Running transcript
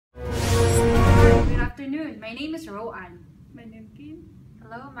My name is Roan. My name is Kim.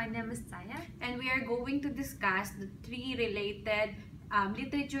 Hello, my name is Saya. And we are going to discuss the three related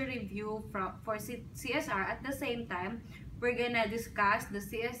literature review for CSR. At the same time, we're gonna discuss the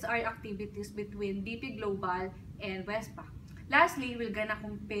CSR activities between BP Global and Westpac. Lastly, we're gonna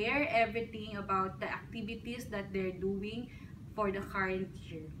compare everything about the activities that they're doing for the current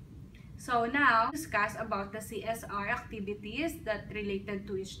year. So now, discuss about the CSR activities that related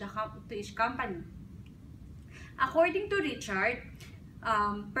to each company. According to Richard,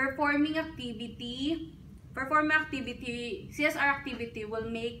 performing activity, CSR activity will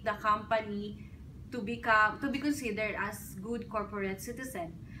make the company to be considered as good corporate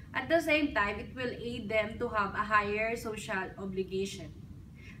citizen. At the same time, it will aid them to have a higher social obligation.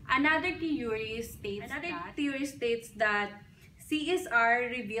 Another theory states that CSR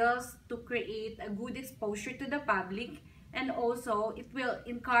reveals to create a good exposure to the public, and also it will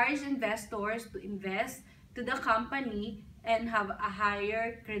encourage investors to invest to the company and have a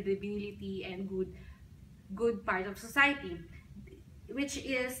higher credibility and good part of society, which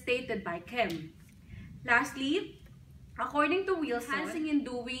is stated by Kim. Lastly, according to Wilson, enhancing in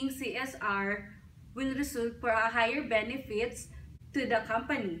doing CSR will result for a higher benefits to the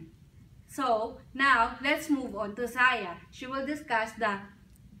company. So now let's move on to Saya. She will discuss the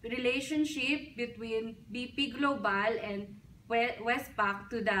relationship between BP Global and Westpac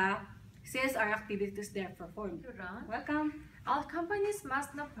to the CSR activities they are performing. Welcome. All companies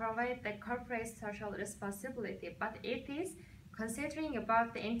must not provide the corporate social responsibility, but it is considering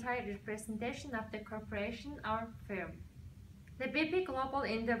about the entire representation of the corporation or firm. The BP Global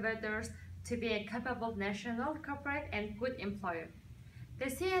endeavors to be a capable national, corporate, and good employer. The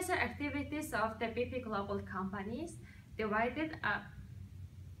CSR activities of the BP Global companies divided up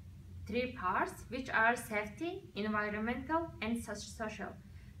three parts, which are safety, environmental, and social.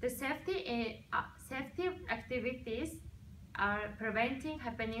 The safety activities are preventing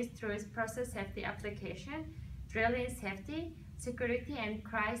happenings through process safety application, drilling safety, security and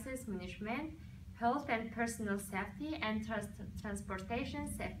crisis management, health and personal safety, and transportation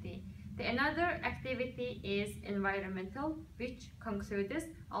safety. The another activity is environmental, which concludes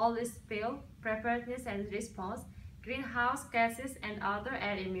all spill, preparedness and response, greenhouse gases and other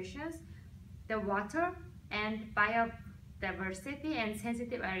air emissions, the water and biodiversity and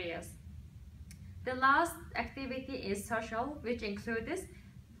sensitive areas. The last activity is social, which includes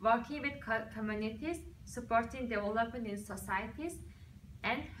working with communities, supporting development in societies,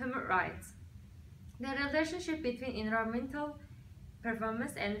 and human rights. The relationship between environmental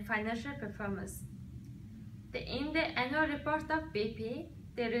performance and financial performance. In the annual report of BP,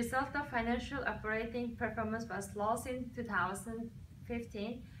 the result of financial operating performance was lost in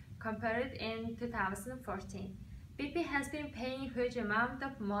 2015 compared in 2014. BP has been paying huge amount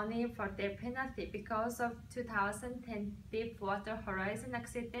of money for their penalty because of 2010 Deepwater Horizon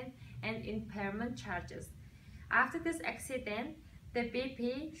accident and impairment charges. After this accident, the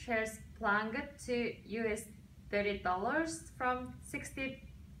BP shares plunged to $30 from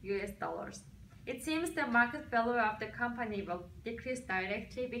 $60. It seems the market value of the company will decrease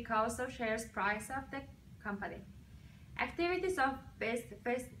directly because of shares price of the company. Activities of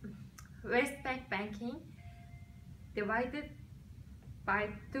Westpac Banking divided by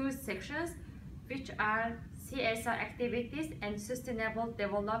two sections, which are CSR activities and sustainable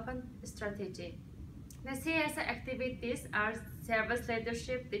development strategy. The CSR activities are service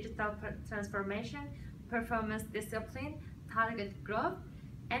leadership, digital transformation, performance discipline, target growth,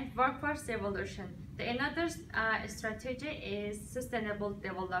 and workforce revolution. The another strategy is sustainable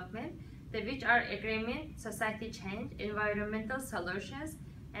development, which are agreement, society change, environmental solutions,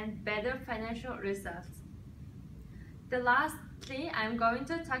 and better financial results. Lastly, I'm going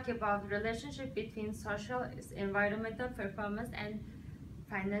to talk about the relationship between social, environmental performance and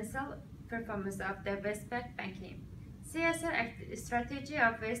financial performance of the Westpac Banking. CSR strategy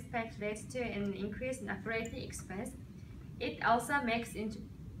of Westpac leads to an increase in operating expense. It also makes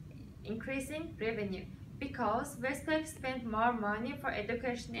increasing revenue because Westpac spend more money for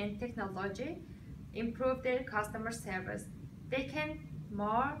education and technology, improve their customer service. They can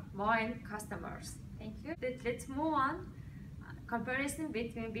more in customers. Thank you. Let's move on. Comparison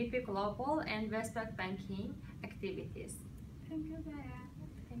between BP Global and Westpac Banking activities. Thank you, Saya.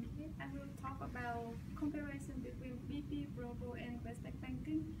 Thank you. I will talk about comparison between BP Global and Westpac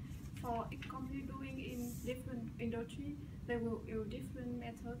Banking. For each company doing in different industry, they will use different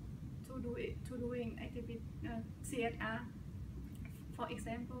methods to doing activity CSR. For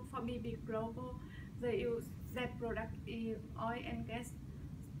example, for BP Global, they use their product is oil and gas.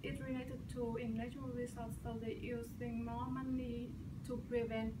 It's related to natural resources, so they're using more money to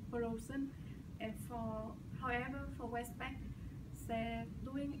prevent pollution. And for However, for Westpac, they're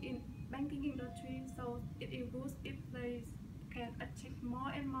doing in banking industry, so it improves if they can attract more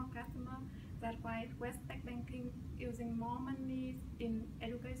and more customers. That's why Westpac Banking using more money in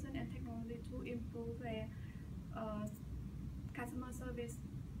education and technology to improve their customer service.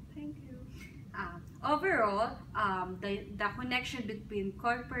 Thank you. Overall, the connection between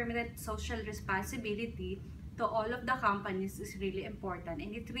corporate social responsibility to all of the companies is really important,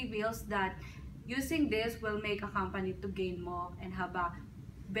 and it reveals that using this will make a company to gain more and have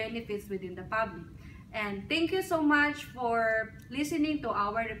benefits within the public. And thank you so much for listening to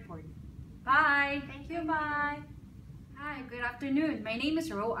our report. Bye! Thank you, bye. Hi, good afternoon. My name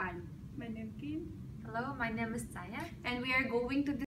is Roan, My name is Kim. Hello, my name is Jaya. and we are going to